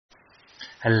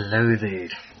Hello there.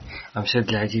 I'm so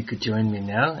glad you could join me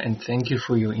now, and thank you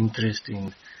for your interest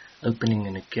in opening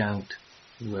an account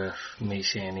with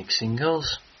Messianic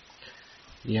Singles.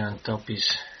 Here on top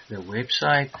is the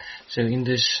website. So in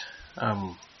this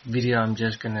video, I'm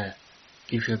just gonna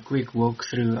give you a quick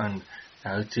walkthrough on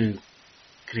how to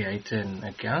create an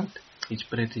account. It's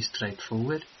pretty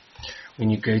straightforward. When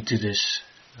you go to this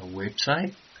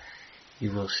website,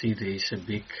 you will see there's a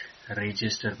big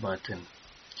register button.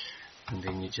 And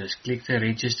then you just click the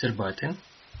register button.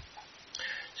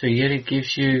 So here it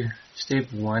gives you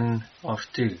step 1 of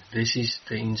 2. This is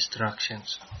the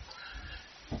instructions.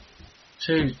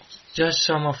 So just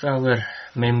some of our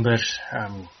members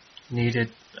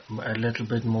needed a little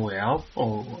bit more help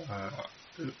or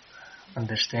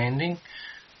understanding.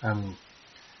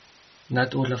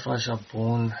 Not all of us are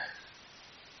born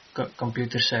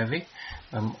computer savvy.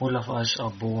 All of us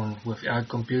are born without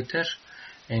computers.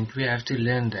 And we have to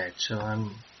learn that. So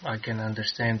I can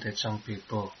understand that some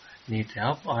people need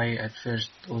help. I at first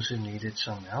also needed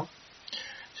some help.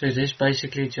 So this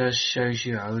basically just shows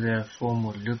you how the form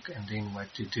will look and then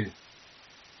what to do.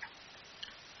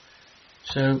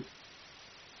 So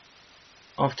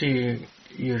after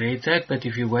you read that, but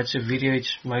if you watch the video,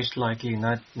 it's most likely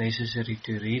not necessary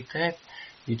to read that.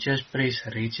 You just press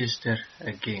register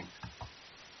again.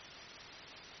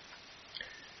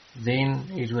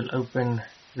 Then it will open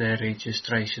the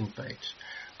registration page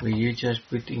where you just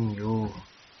put in your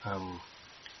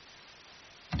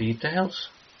details,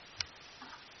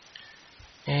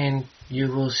 and you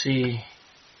will see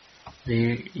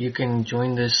there you can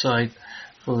join the site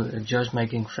for just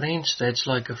making friends. That's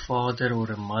like a father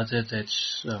or a mother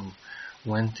that's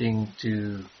wanting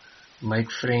to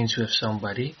make friends with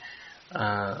somebody.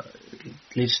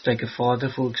 Let's take a father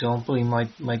for example. He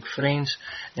might make friends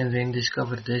and then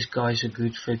discover this guy's a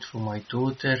good fit for my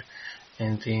daughter,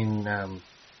 and then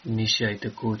initiate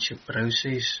the courtship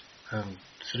process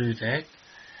through that.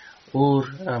 Or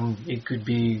it could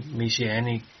be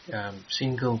Messianic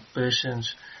single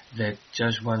persons that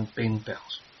just want pen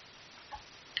pals.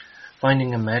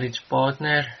 Finding a marriage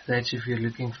partner, that's if you're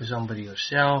looking for somebody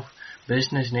yourself.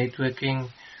 Business networking,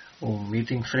 or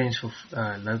meeting friends for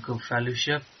local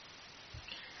fellowship.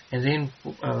 And then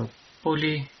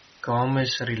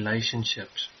polygamous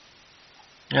relationships.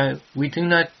 We do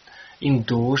not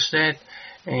endorse that,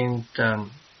 and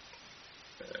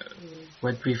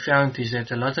what we found is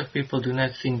that a lot of people do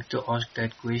not think to ask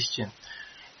that question.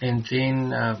 And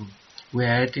then we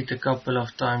had it a couple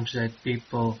of times that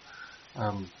people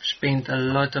spent a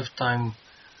lot of time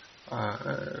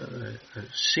a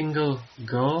single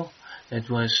girl that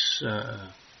was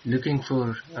looking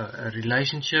for a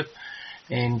relationship,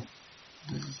 and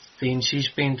then she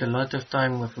spent a lot of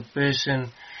time with a person,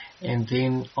 and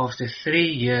then after 3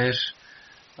 years,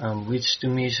 which to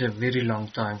me is a very long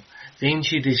time, then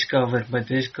she discovered, but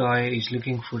this guy is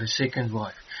looking for a second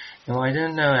wife. Now I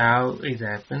don't know how it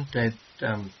happened that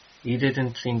he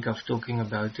didn't think of talking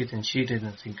about it and she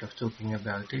didn't think of talking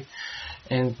about it.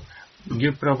 And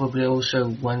you probably also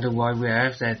wonder why we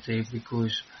have that there,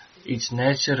 because it's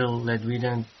natural that we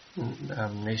don't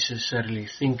necessarily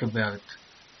think about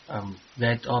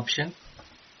that option.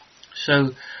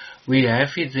 So we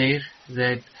have it there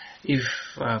that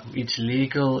if it's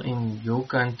legal in your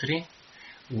country,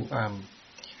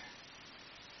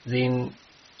 then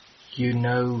you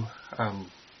know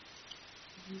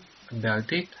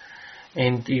about it.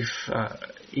 And if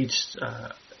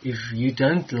you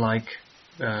don't like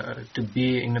to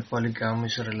be in a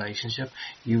polygamous relationship,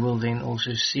 you will then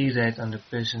also see that on the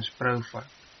person's profile.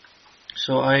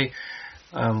 So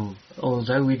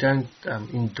although we don't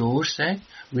endorse that,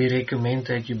 we recommend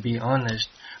that you be honest,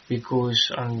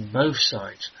 because on both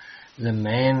sides, the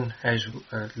man has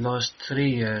lost 3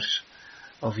 years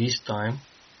of his time,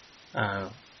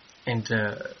 and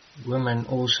the woman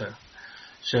also.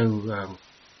 So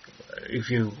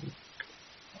if you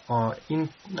are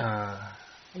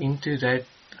into that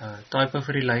type of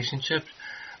relationship,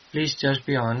 please just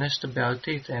be honest about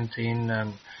it, and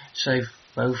then save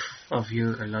both of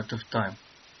you a lot of time.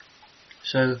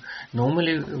 So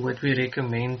normally what we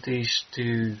recommend is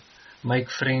to make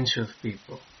friends with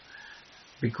people,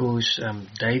 because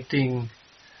dating,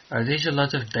 there's a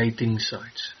lot of dating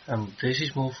sites. This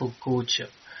is more for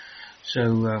courtship.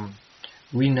 So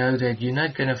we know that you're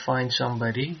not going to find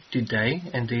somebody today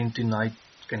and then tonight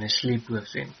going to sleep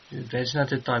with them. That's not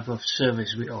the type of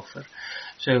service we offer.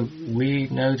 So we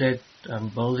know that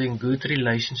building good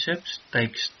relationships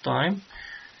takes time.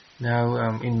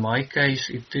 Now in my case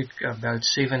it took about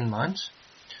 7 months.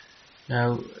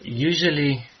 Now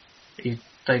usually it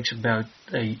takes about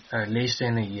less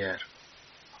than a year.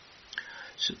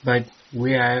 But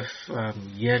we have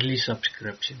yearly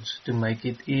subscriptions to make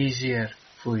it easier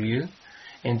for you,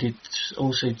 and it's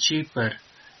also cheaper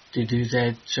to do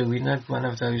that. So we're not one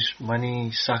of those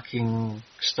money sucking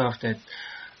stuff that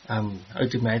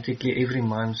automatically every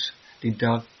month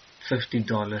deduct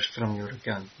 $50 from your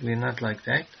account. We're not like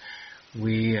that.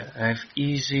 We have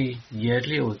easy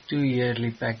yearly or 2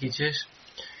 yearly packages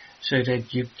so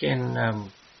that you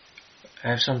can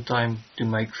have some time to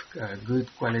make good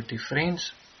quality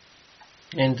friends,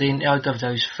 and then out of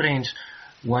those friends,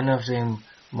 one of them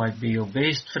might be your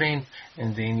best friend,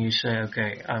 and then you say,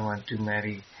 okay, I want to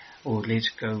marry, or let's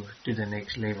go to the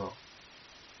next level.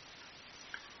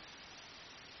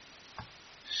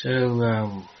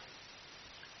 So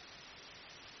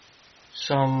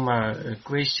some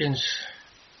questions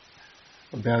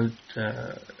about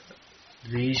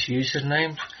these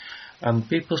usernames.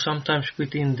 People sometimes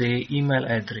put in their email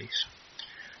address,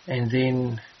 and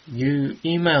then you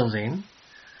email them,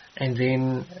 and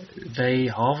then they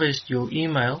harvest your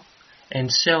email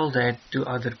and sell that to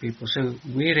other people. So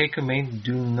we recommend,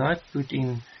 do not put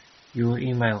in your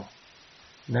email.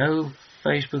 No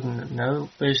Facebook, no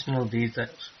personal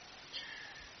details.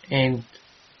 And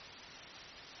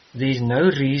there's no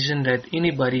reason that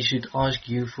anybody should ask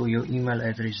you for your email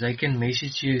address. They can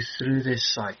message you through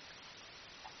this site,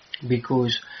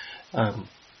 because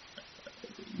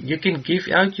you can give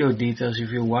out your details if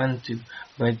you want to,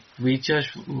 but we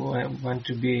just want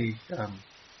to be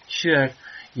sure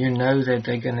you know that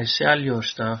they're going to sell your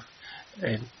stuff,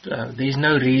 and there's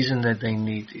no reason that they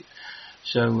need it.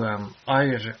 So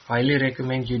I highly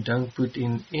recommend you don't put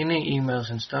in any emails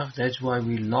and stuff. That's why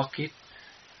we lock it,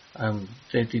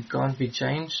 that it can't be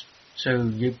changed. So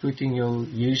you put in your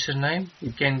username.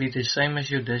 It can be the same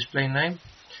as your display name,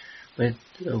 but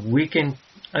we can,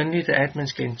 only the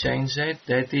admins can change that.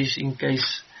 That is in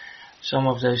case some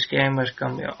of those scammers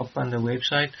come up on the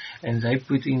website and they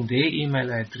put in their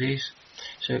email address.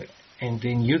 So, and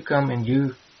then you come and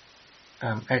you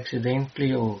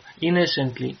accidentally or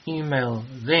innocently email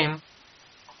them,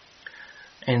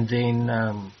 and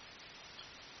then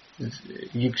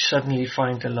you suddenly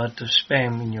find a lot of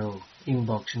spam in your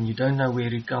inbox, and you don't know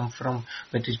where it come from,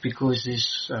 but it's because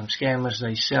these scammers,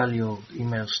 they sell your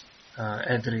email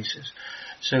addresses.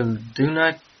 So do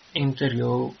not enter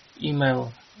your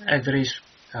email address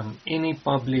any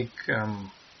publicly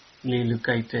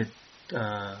located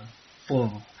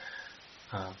form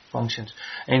functions.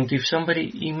 And if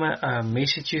somebody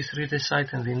message you through the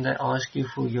site and then they ask you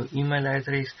for your email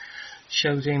address,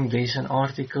 show them there's an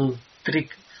article,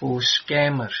 trick for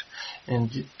scammers,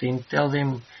 and then tell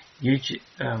them you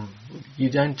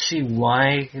don't see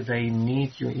why they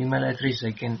need your email address.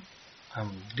 They can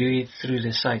do it through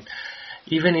the site.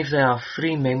 Even if they are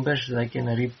free members, they can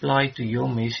reply to your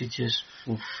messages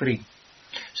for free.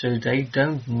 So they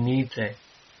don't need that.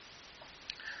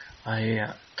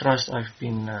 I trust I've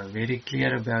been very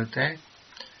clear about that.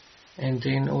 And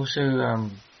then also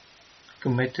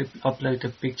commit to upload a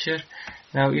picture.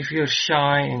 Now if you're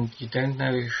shy and you don't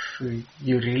know if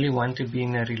you really want to be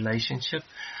in a relationship,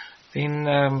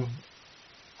 then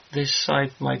this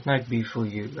site might not be for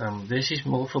you. This is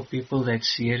more for people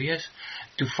that's serious,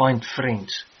 to find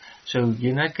friends. So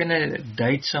you're not gonna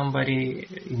date somebody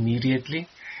immediately.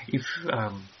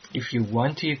 If you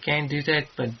want to, you can do that,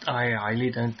 but I highly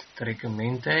don't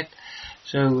recommend that.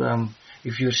 So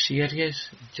if you're serious,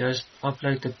 just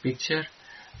upload a picture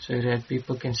so that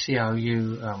people can see how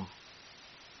you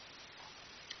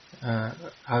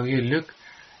look.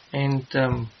 And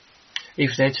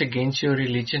if that's against your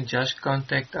religion, just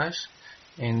contact us,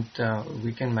 and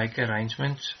we can make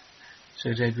arrangements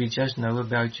so that we just know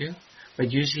about you.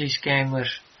 But usually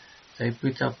scammers, they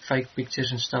put up fake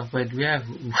pictures and stuff, but we have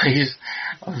ways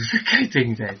of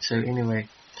locating that. So anyway,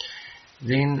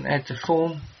 then at the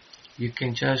form, you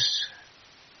can just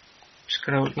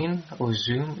scroll in or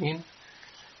zoom in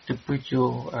to put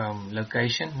your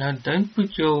location. Now don't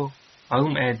put your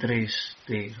home address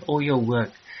there or your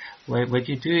work. What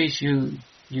you do is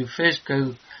you first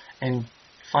go and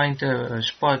find a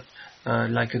spot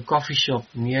like a coffee shop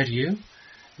near you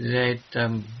that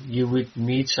you would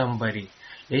meet somebody.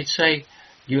 Let's say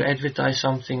you advertise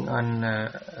something on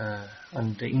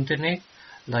the internet,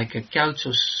 like a couch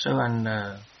or so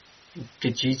on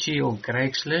Kijiji or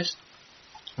Craigslist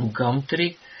or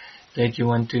Gumtree that you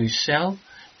want to sell.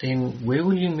 Then where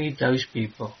will you meet those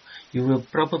people? You will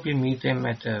probably meet them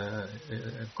at a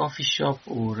coffee shop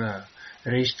or a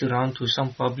restaurant or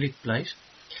some public place.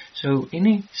 So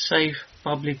any safe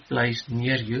public place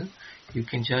near you, you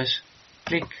can just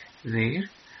click there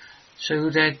so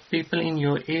that people in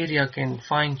your area can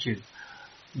find you.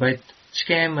 But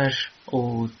scammers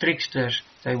or tricksters,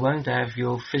 they won't have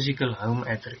your physical home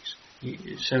address.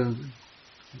 So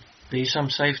there's some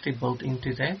safety built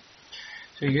into that.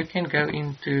 So you can go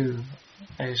into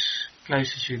as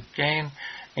close as you can,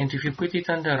 and if you put it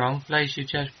on the wrong place, you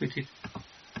just put it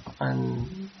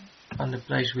on the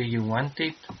place where you want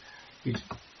it.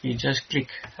 You just click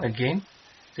again,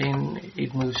 then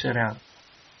it moves around.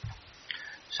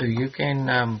 So you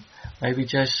can maybe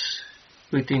just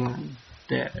put in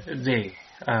there.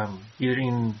 You're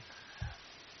in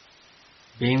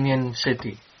Benyan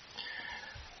City.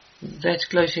 That's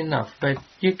close enough, but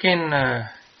you can,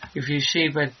 if you see,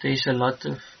 but there's a lot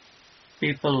of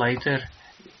people later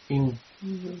in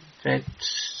that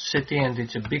city, and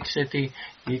it's a big city,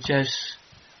 you just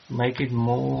make it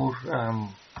more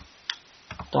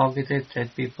targeted,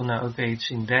 that people know, okay, it's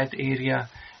in that area,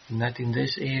 not in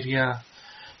this area,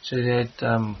 so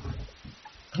that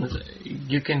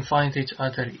you can find each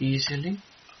other easily.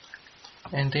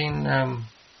 And then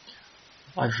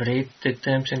I've read the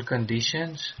terms and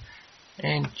conditions,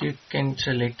 and you can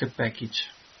select a package,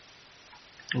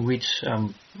 which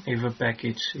ever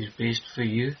package is best for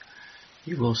you.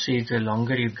 You will see the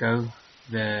longer you go,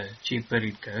 the cheaper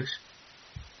it goes.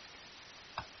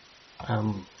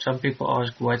 Some people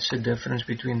ask what's the difference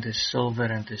between the silver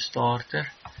and the starter.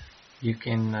 You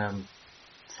can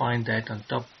find that on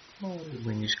top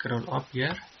when you scroll up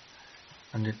here.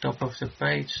 On the top of the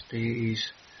page there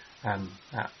is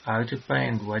how to pay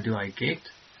and what do I get.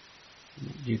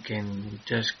 You can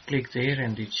just click there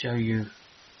and it show you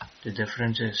the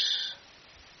differences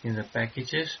in the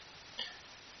packages.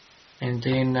 And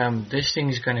then this thing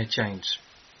is going to change.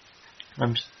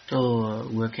 I'm still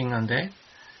working on that.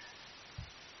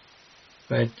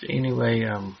 But anyway,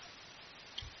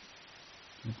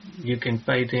 you can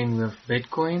pay then with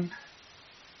Bitcoin,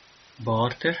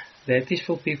 barter. That is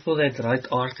for people that write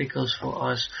articles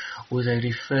for us, or they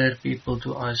refer people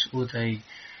to us, or they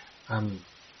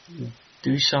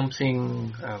do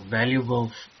something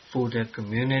valuable for the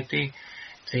community.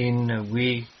 Then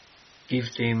we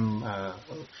give them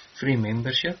free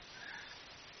membership.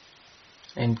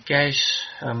 And cash,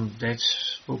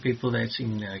 that's for people that's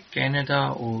in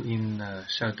Canada or in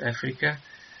South Africa.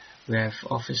 We have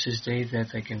offices there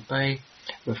that they can pay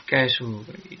with cash or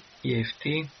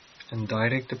EFT and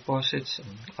direct deposits and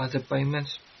other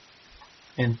payments.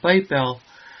 And PayPal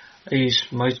is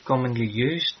most commonly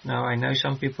used. Now I know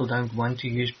some people don't want to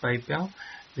use PayPal,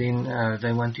 then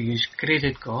they want to use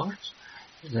credit cards.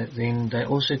 Then they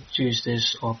also choose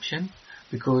this option,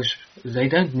 because they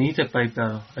don't need a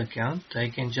PayPal account. They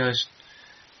can just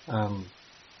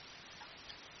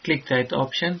click that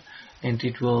option and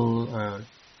it will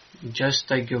just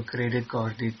take your credit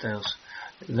card details.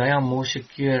 They are more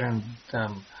secure, and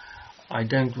I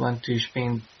don't want to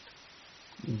spend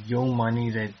your money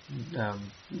that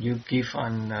you give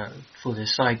on for the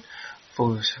site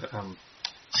for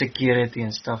security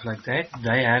and stuff like that.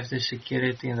 They have the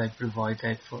security and they provide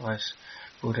that for us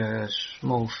for a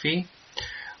small fee.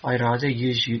 I rather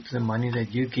use the money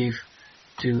that you give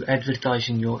to advertise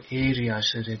in your area,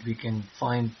 so that we can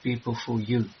find people for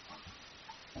you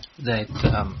that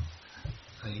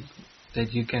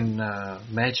you can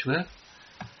match with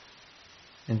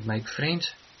and make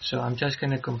friends. So I'm just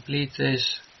going to complete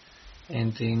this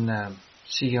and then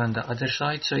see you on the other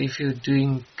side. So if you're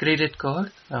doing credit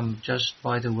card, just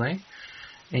by the way,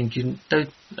 and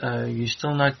you're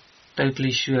still not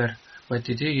totally sure what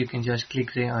to do, you can just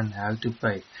click there on how to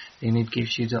pay. Then it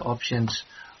gives you the options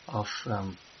of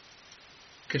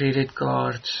credit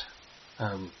cards,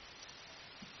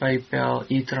 PayPal,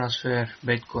 e-transfer,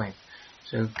 Bitcoin.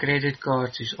 So credit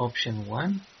cards is option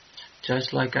 1.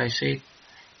 Just like I said,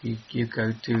 you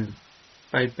go to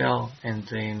PayPal, and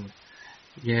then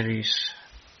here is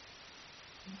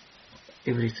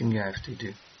everything you have to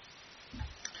do.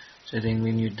 So then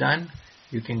when you're done,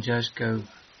 you can just go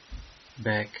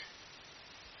back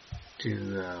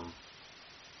to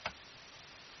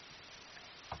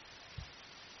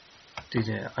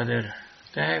the other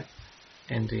tab,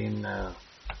 and then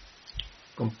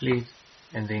complete,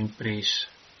 and then press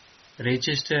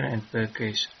register and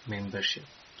purchase membership.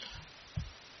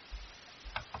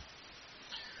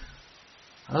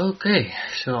 Okay,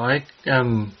 so I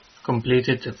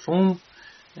completed the form,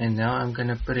 and now I'm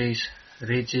gonna press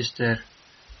register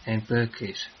and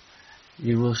purchase.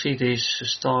 You will see there's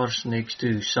stars next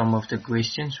to some of the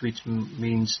questions, which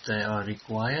means they are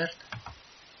required.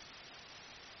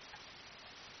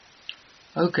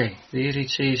 Okay, there it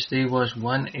says there was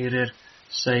one error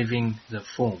saving the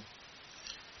form.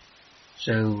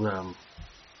 So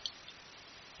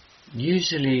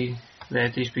usually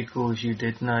that is because you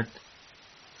did not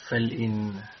fill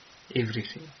in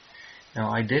everything.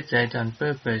 Now I did that on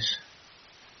purpose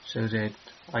so that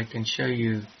I can show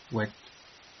you what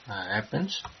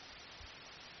happens.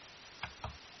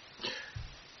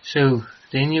 So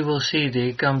then you will see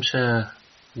there comes a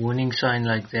warning sign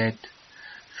like that.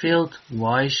 Field,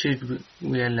 why should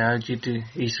we allow you to,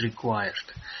 is required.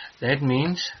 That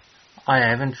means I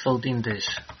haven't filled in this.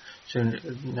 So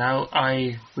now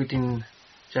I put in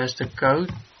just a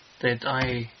code that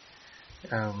I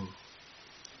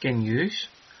can use,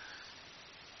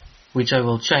 which I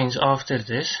will change after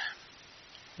this.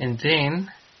 And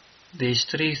then there's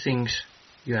 3 things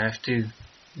you have to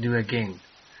do again.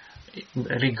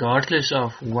 Regardless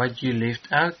of what you left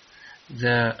out,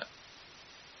 the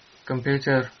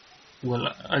computer will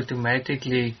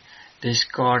automatically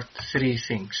discard 3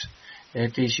 things.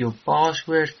 That is your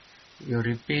password, your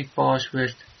repeat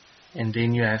password, and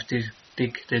then you have to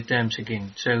tick the terms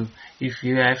again. So if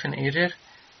you have an error,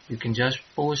 you can just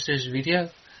pause this video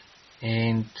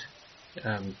and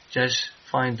just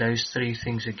find those 3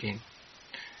 things again.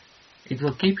 It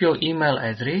will keep your email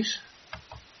address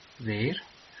there,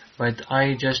 but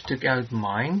I just took out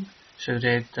mine so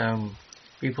that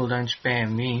people don't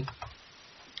spam me.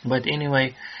 But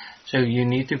anyway, so you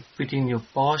need to put in your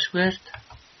password,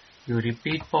 your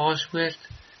repeat password,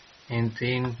 and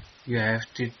then you have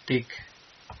to tick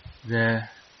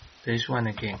this one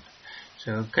again.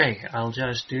 So okay, I'll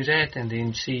just do that and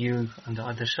then see you on the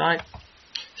other side.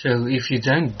 So if you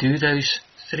don't do those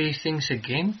 3 things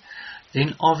again,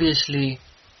 then obviously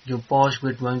your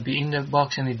password won't be in the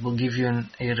box and it will give you an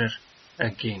error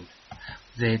again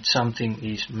that something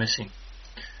is missing.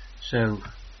 So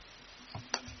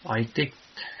I ticked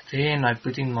there and I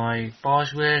put in my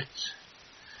passwords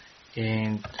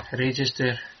and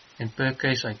register, and per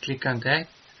case I click on that,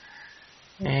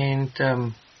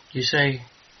 and you say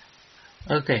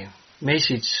okay,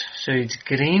 message, so it's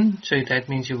green, so that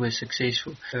means you were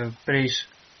successful. So press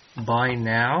buy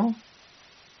now,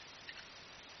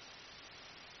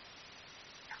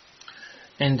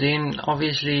 and then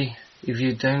obviously if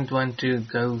you don't want to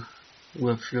go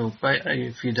with your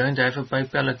if you don't have a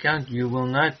PayPal account, you will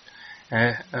not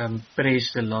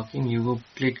press the login. You will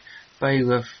click pay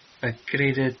with a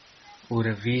credit or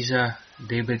a Visa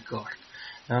debit card.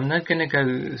 Now I'm not going to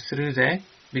go through that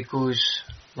because,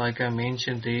 like I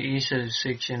mentioned, there is a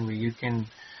section where you can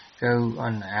go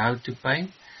on how to pay,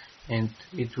 and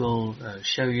it will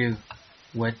show you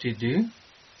what to do.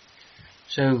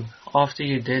 So after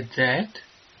you did that,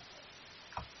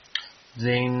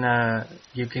 then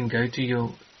you can go to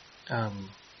your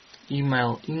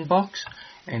email inbox,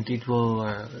 and it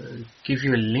will give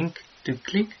you a link to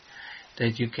click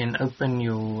that you can open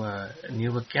your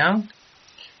new account.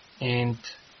 And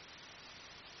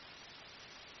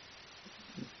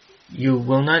you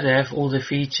will not have all the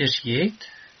features yet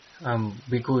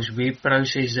because we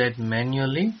process that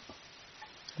manually,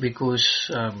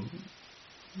 because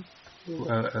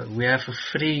we have a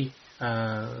free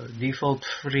default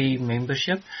free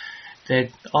membership that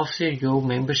after your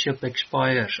membership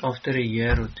expires after a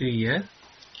year or 2 years,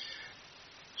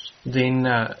 then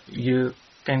you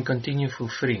can continue for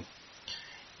free.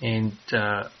 And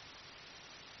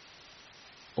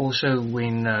also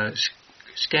when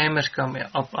scammers come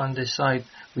up on the site,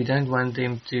 we don't want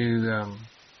them to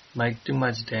make too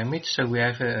much damage, so we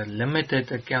have a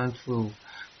limited account for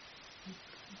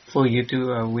you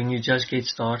to when you just get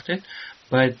started.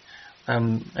 But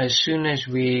as soon as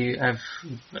we have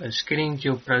screened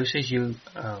your process,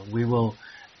 we will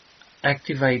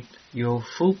activate your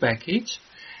full package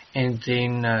and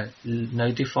then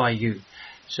notify you.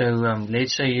 So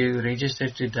let's say you register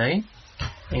today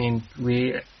and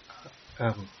we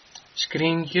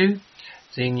screen you,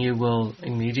 then you will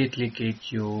immediately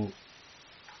get your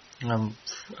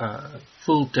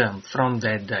full term from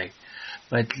that day.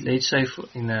 But let's say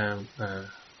in a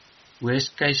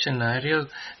worst case scenario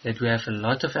that we have a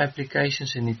lot of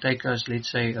applications and it takes us,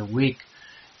 let's say, a week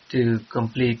to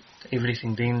complete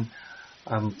everything, then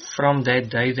from that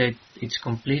day that it's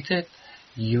completed,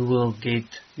 you will get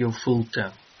your full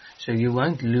term. So you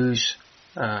won't lose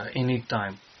any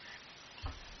time.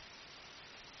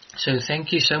 So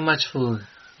thank you so much for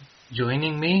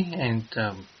joining me, and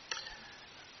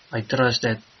I trust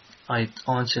that I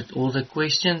answered all the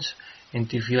questions.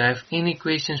 And if you have any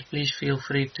questions, please feel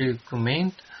free to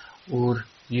comment or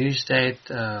use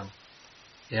that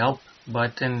help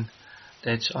button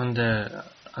that's on the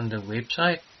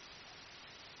website.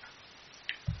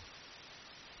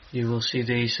 You will see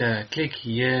there is a click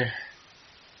here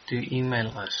to email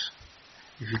us.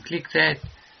 If you click that,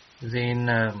 then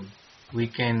we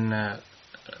can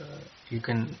you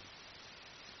can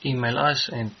email us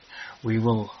and we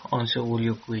will answer all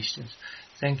your questions.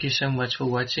 Thank you so much for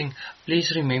watching.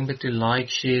 Please remember to like,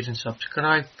 share and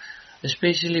subscribe,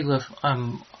 especially with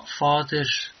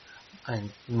fathers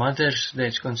and mothers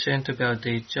that's concerned about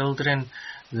their children,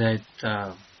 that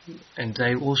and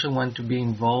they also want to be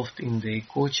involved in the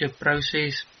courtship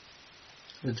process.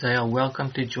 They are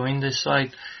welcome to join the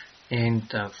site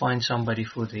and find somebody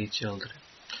for their children.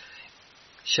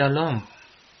 Shalom.